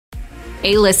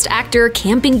A-list actor,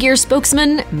 camping gear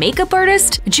spokesman, makeup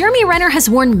artist, Jeremy Renner has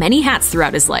worn many hats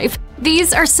throughout his life.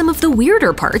 These are some of the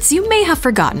weirder parts you may have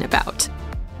forgotten about.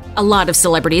 A lot of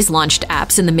celebrities launched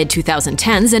apps in the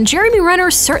mid-2010s, and Jeremy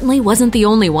Renner certainly wasn't the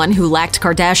only one who lacked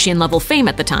Kardashian-level fame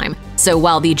at the time. So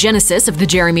while the genesis of the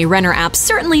Jeremy Renner app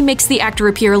certainly makes the actor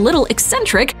appear a little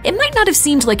eccentric, it might not have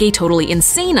seemed like a totally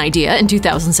insane idea in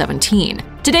 2017.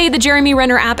 Today, the Jeremy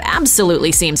Renner app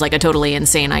absolutely seems like a totally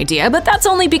insane idea, but that's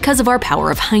only because of our power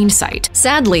of hindsight.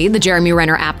 Sadly, the Jeremy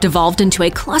Renner app devolved into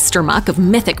a clustermuck of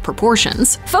mythic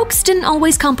proportions. Folks didn't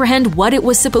always comprehend what it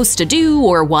was supposed to do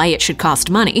or why it should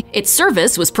cost money. Its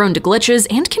service was prone to glitches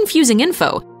and confusing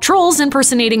info. Trolls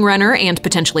impersonating Renner and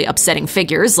potentially upsetting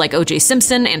figures like O.J.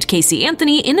 Simpson and Casey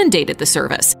Anthony inundated the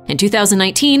service. In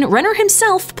 2019, Renner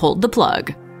himself pulled the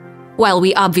plug. While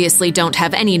we obviously don't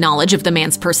have any knowledge of the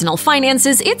man's personal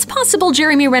finances, it's possible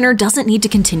Jeremy Renner doesn't need to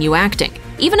continue acting.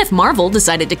 Even if Marvel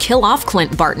decided to kill off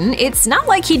Clint Barton, it's not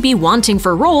like he'd be wanting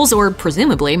for roles or,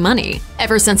 presumably, money.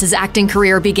 Ever since his acting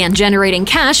career began generating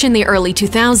cash in the early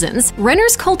 2000s,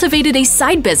 Renner's cultivated a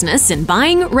side business in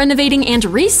buying, renovating, and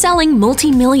reselling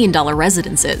multi-million-dollar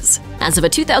residences. As of a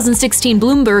 2016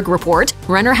 Bloomberg report,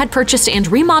 Renner had purchased and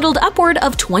remodeled upward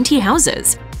of 20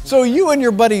 houses. So you and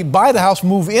your buddy buy the house,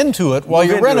 move into it while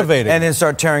you're renovating. And then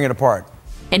start tearing it apart.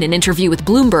 In an interview with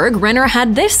Bloomberg, Renner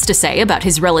had this to say about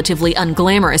his relatively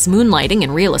unglamorous moonlighting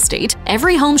in real estate.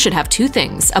 "Every home should have two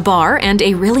things, a bar and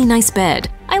a really nice bed.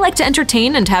 I like to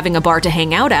entertain, and having a bar to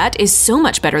hang out at is so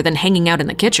much better than hanging out in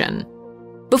the kitchen."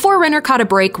 Before Renner caught a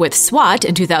break with SWAT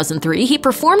in 2003, he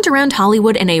performed around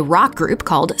Hollywood in a rock group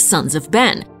called Sons of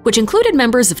Ben, which included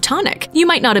members of Tonic. You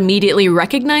might not immediately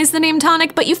recognize the name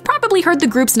Tonic, but you've probably heard the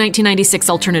group's 1996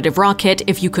 alternative rock hit,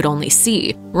 If You Could Only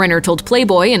See. Renner told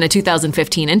Playboy in a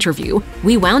 2015 interview,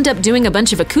 "We wound up doing a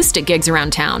bunch of acoustic gigs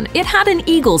around town. It had an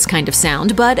Eagles kind of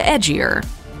sound, but edgier."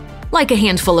 Like a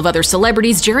handful of other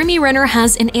celebrities, Jeremy Renner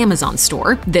has an Amazon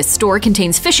store. This store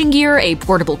contains fishing gear, a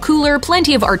portable cooler,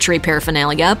 plenty of archery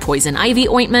paraphernalia, poison ivy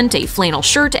ointment, a flannel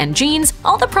shirt, and jeans,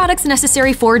 all the products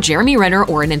necessary for Jeremy Renner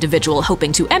or an individual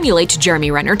hoping to emulate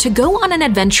Jeremy Renner to go on an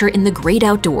adventure in the great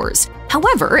outdoors.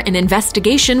 However, an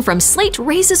investigation from Slate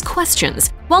raises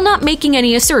questions. While not making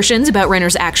any assertions about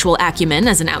Renner's actual acumen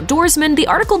as an outdoorsman, the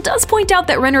article does point out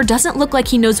that Renner doesn't look like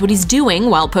he knows what he's doing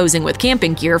while posing with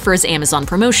camping gear for his Amazon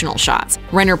promotional shots.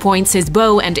 Renner points his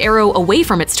bow and arrow away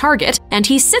from its target, and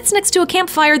he sits next to a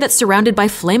campfire that's surrounded by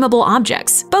flammable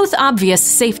objects, both obvious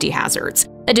safety hazards.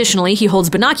 Additionally, he holds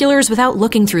binoculars without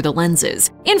looking through the lenses.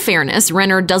 In fairness,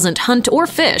 Renner doesn't hunt or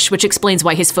fish, which explains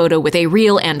why his photo with a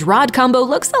reel and rod combo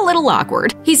looks a little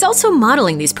awkward. He's also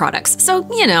modeling these products, so,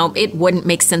 it wouldn't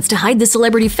make sense to hide the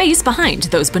celebrity face behind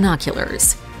those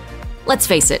binoculars. Let's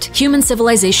face it, human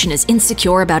civilization is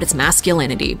insecure about its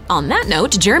masculinity. On that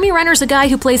note, Jeremy Renner's a guy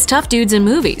who plays tough dudes in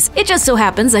movies. It just so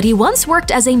happens that he once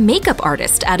worked as a makeup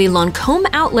artist at a Lancome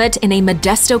outlet in a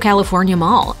Modesto, California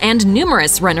mall, and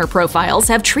numerous Renner profiles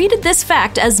have treated this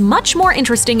fact as much more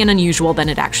interesting and unusual than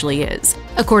it actually is.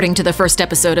 According to the first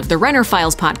episode of the Renner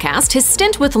Files podcast, his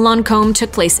stint with Lancome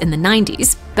took place in the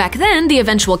 90s. Back then, the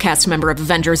eventual cast member of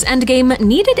Avengers Endgame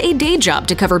needed a day job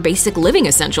to cover basic living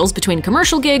essentials between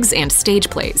commercial gigs and stage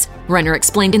plays. Renner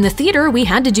explained, "In the theater, we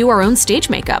had to do our own stage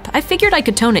makeup. I figured I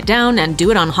could tone it down and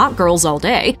do it on hot girls all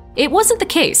day. It wasn't the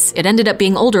case. It ended up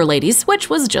being older ladies, which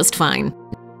was just fine."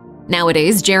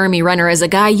 Nowadays, Jeremy Renner is a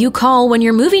guy you call when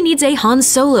your movie needs a Han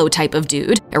Solo type of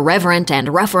dude, irreverent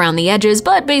and rough around the edges,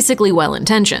 but basically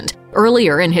well-intentioned.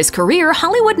 Earlier in his career,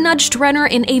 Hollywood nudged Renner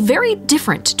in a very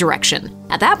different direction.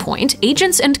 At that point,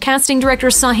 agents and casting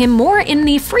directors saw him more in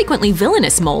the frequently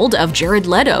villainous mold of Jared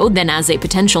Leto than as a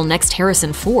potential next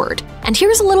Harrison Ford. And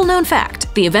here's a little-known fact.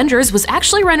 The Avengers was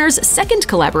actually Renner's second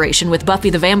collaboration with Buffy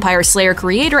the Vampire Slayer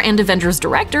creator and Avengers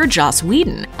director Joss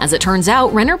Whedon. As it turns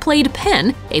out, Renner played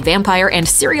Penn, a vampire and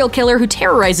serial killer who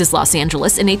terrorizes Los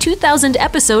Angeles in a 2000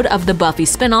 episode of the Buffy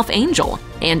spin-off Angel.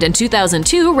 And in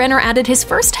 2002, Renner added his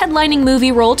first headlining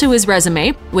movie role to his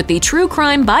resume with the true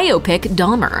crime biopic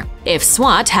Dahmer. If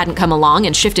SWAT hadn't come along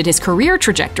and shifted his career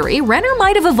trajectory, Renner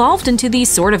might have evolved into the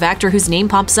sort of actor whose name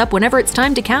pops up whenever it's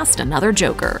time to cast another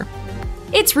Joker.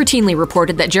 It's routinely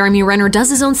reported that Jeremy Renner does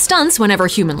his own stunts whenever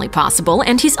humanly possible,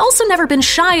 and he's also never been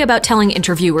shy about telling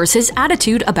interviewers his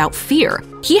attitude about fear.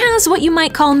 He has what you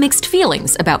might call mixed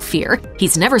feelings about fear.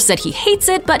 He's never said he hates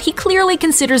it, but he clearly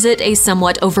considers it a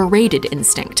somewhat overrated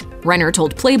instinct. Renner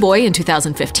told Playboy in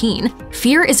 2015,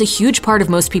 "Fear is a huge part of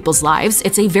most people's lives.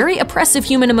 It's a very oppressive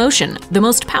human emotion, the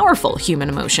most powerful human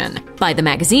emotion." By the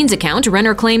magazine's account,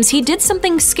 Renner claims he did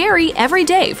something scary every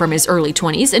day from his early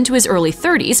 20s into his early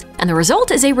 30s, and the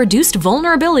result is a reduced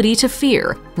vulnerability to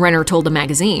fear. Renner told the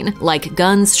magazine, "Like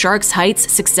guns, sharks,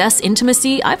 heights, success,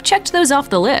 intimacy, I've checked those off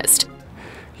the list."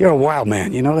 You're a wild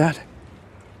man, you know that?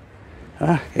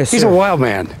 Huh? Yes, He's sir. a wild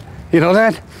man. You know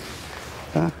that?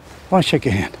 Huh? Why don't you shake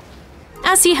your hand?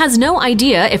 As he has no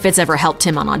idea if it's ever helped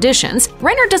him on auditions,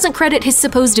 Renner doesn't credit his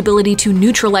supposed ability to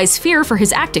neutralize fear for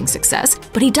his acting success,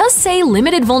 but he does say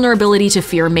limited vulnerability to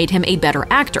fear made him a better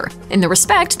actor, in the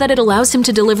respect that it allows him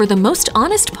to deliver the most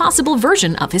honest possible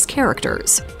version of his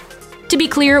characters. To be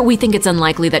clear, we think it's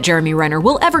unlikely that Jeremy Renner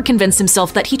will ever convince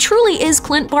himself that he truly is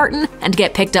Clint Barton and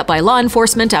get picked up by law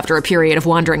enforcement after a period of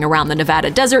wandering around the Nevada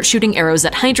desert shooting arrows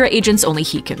at Hydra agents only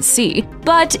he can see.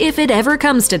 But if it ever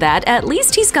comes to that, at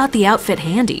least he's got the outfit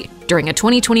handy. During a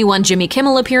 2021 Jimmy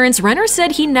Kimmel appearance, Renner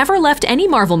said he never left any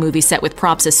Marvel movie set with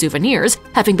props as souvenirs,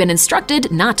 having been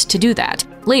instructed not to do that.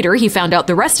 Later, he found out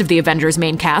the rest of the Avengers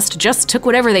main cast just took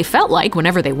whatever they felt like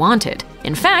whenever they wanted.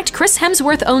 In fact, Chris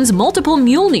Hemsworth owns multiple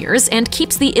Mjolnirs and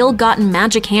keeps the ill-gotten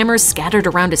magic hammers scattered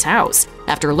around his house.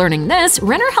 After learning this,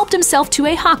 Renner helped himself to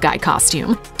a Hawkeye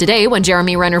costume. Today, when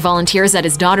Jeremy Renner volunteers at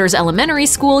his daughter's elementary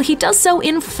school, he does so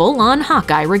in full-on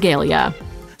Hawkeye regalia.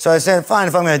 So I said, fine,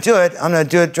 if I'm going to do it, I'm going to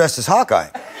do it dressed as Hawkeye.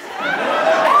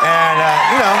 And,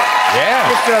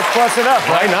 just plus it up.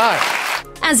 Why not?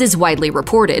 As is widely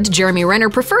reported, Jeremy Renner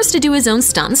prefers to do his own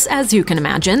stunts. As you can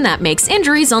imagine, that makes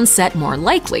injuries on set more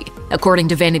likely. According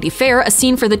to Vanity Fair, a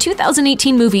scene for the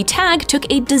 2018 movie Tag took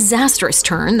a disastrous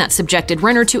turn that subjected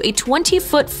Renner to a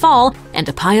 20-foot fall and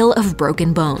a pile of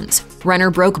broken bones.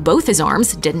 Renner broke both his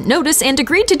arms, didn't notice, and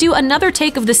agreed to do another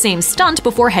take of the same stunt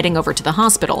before heading over to the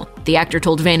hospital. The actor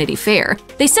told Vanity Fair,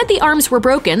 "They said the arms were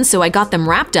broken, so I got them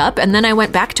wrapped up, and then I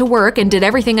went back to work and did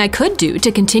everything I could do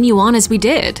to continue on as we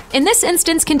did." In this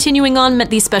instance, continuing on meant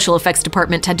the special effects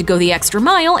department had to go the extra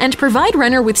mile and provide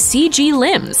Renner with CG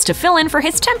limbs to fill in for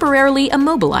his temporarily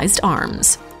immobilized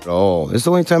arms. Oh, this is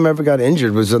the only time I ever got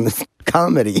injured was on this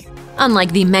comedy.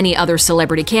 Unlike the many other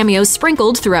celebrity cameos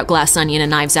sprinkled throughout Glass Onion and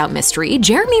Knives Out mystery,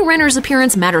 Jeremy Renner's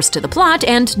appearance matters to the plot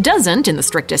and doesn't, in the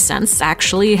strictest sense,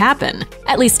 actually happen.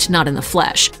 At least not in the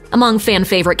flesh. Among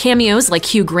fan-favorite cameos like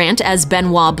Hugh Grant as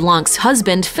Benoit Blanc's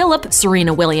husband, Philip,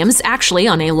 Serena Williams actually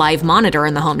on a live monitor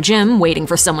in the home gym waiting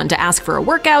for someone to ask for a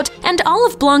workout, and all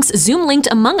of Blanc's Zoom-linked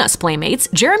Among Us playmates,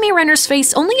 Jeremy Renner's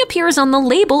face only appears on the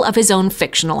label of his own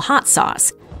fictional hot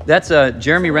sauce. That's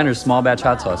Jeremy Renner's small batch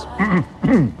hot sauce.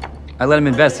 I let him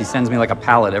invest. He sends me like a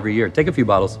pallet every year. Take a few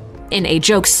bottles. In a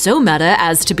joke so meta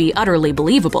as to be utterly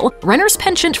believable, Renner's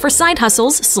penchant for side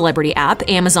hustles, celebrity app,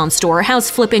 Amazon store,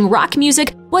 house-flipping rock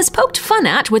music was poked fun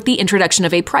at with the introduction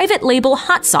of a private label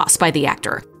hot sauce by the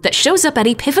actor that shows up at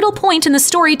a pivotal point in the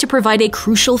story to provide a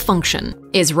crucial function.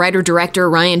 Is writer-director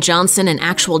Rian Johnson an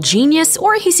actual genius,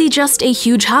 or is he just a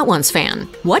huge Hot Ones fan?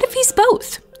 What if he's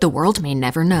both? The world may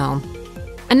never know.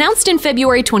 Announced in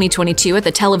February 2022 at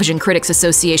the Television Critics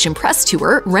Association press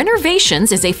tour,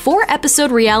 Renovations is a 4-episode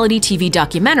reality TV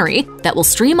documentary that will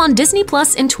stream on Disney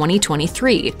Plus in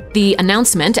 2023. The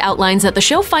announcement outlines that the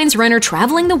show finds Renner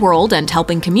traveling the world and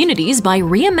helping communities by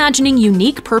reimagining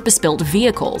unique purpose-built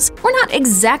vehicles. We're not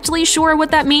exactly sure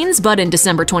what that means, but in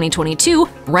December 2022,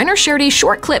 Renner shared a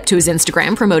short clip to his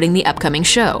Instagram promoting the upcoming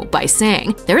show by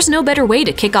saying, "There's no better way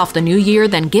to kick off the new year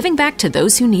than giving back to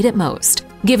those who need it most."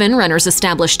 Given Renner's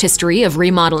established history of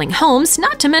remodeling homes,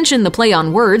 not to mention the play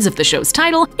on words of the show's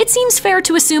title, it seems fair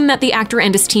to assume that the actor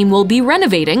and his team will be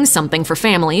renovating something for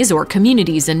families or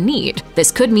communities in need. This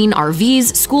could mean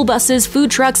RVs, school buses, food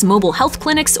trucks, mobile health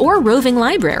clinics, or roving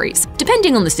libraries.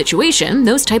 Depending on the situation,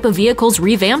 those type of vehicles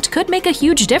revamped could make a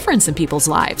huge difference in people's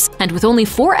lives. And with only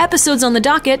 4 episodes on the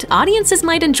docket, audiences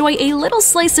might enjoy a little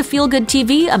slice of feel-good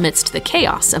TV amidst the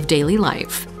chaos of daily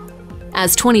life.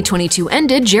 As 2022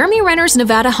 ended, Jeremy Renner's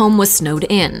Nevada home was snowed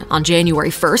in. On January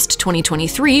 1st,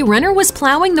 2023, Renner was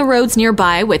plowing the roads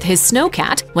nearby with his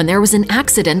snowcat when there was an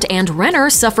accident and Renner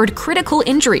suffered critical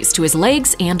injuries to his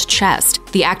legs and chest.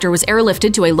 The actor was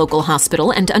airlifted to a local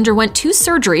hospital and underwent 2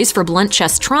 surgeries for blunt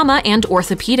chest trauma and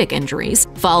orthopedic injuries.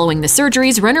 Following the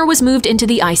surgeries, Renner was moved into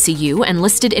the ICU and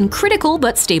listed in critical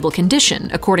but stable condition,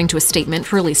 according to a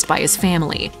statement released by his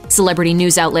family. Celebrity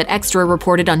news outlet Extra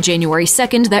reported on January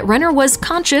 2nd that Renner was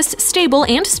conscious, stable,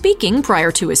 and speaking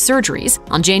prior to his surgeries.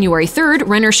 On January 3rd,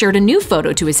 Renner shared a new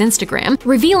photo to his Instagram,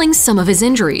 revealing some of his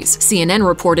injuries. CNN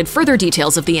reported further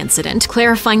details of the incident,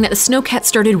 clarifying that the snowcat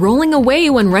started rolling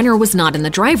away when Renner was not in the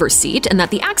driver's seat and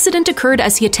that the accident occurred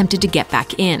as he attempted to get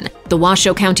back in. The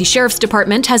Washoe County Sheriff's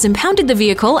Department has impounded the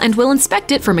vehicle and will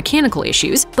inspect it for mechanical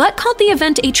issues, but called the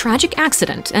event a tragic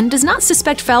accident and does not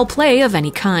suspect foul play of any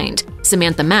kind.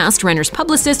 Samantha Mast, Renner's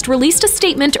publicist, released a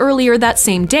statement earlier that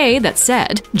same day that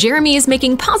said, "Jeremy is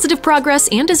making positive progress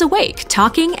and is awake,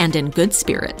 talking, and in good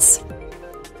spirits."